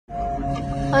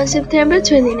On September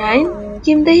 29,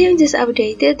 Kim Taehyung just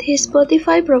updated his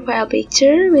Spotify profile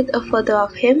picture with a photo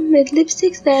of him with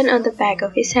lipstick stain on the back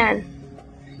of his hand.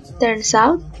 Turns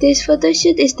out, this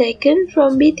photoshoot is taken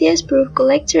from BTS Proof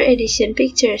Collectors Edition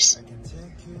pictures.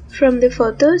 From the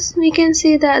photos, we can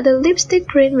see that the lipstick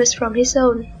print was from his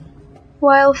own.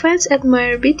 While fans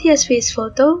admire BTS V's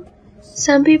photo,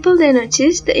 some people then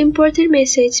noticed the important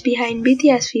message behind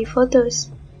BTS V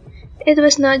photos. It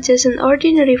was not just an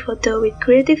ordinary photo with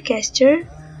creative gesture,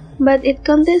 but it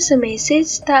contains a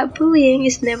message that bullying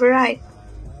is never right.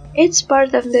 It's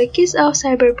part of the Kiss Off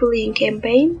Cyberbullying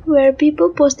campaign, where people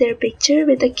post their picture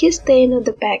with a kiss stain on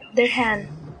the back of their hand.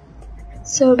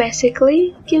 So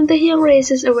basically, Kim Taehyung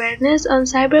raises awareness on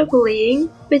cyberbullying,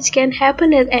 which can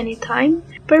happen at any time,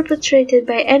 perpetrated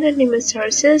by anonymous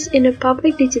sources in a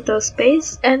public digital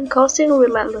space and causing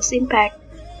relentless impact.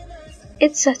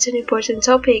 It's such an important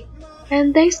topic.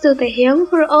 And thanks to Taehyung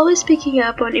for always picking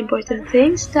up on important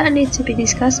things that need to be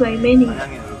discussed by many.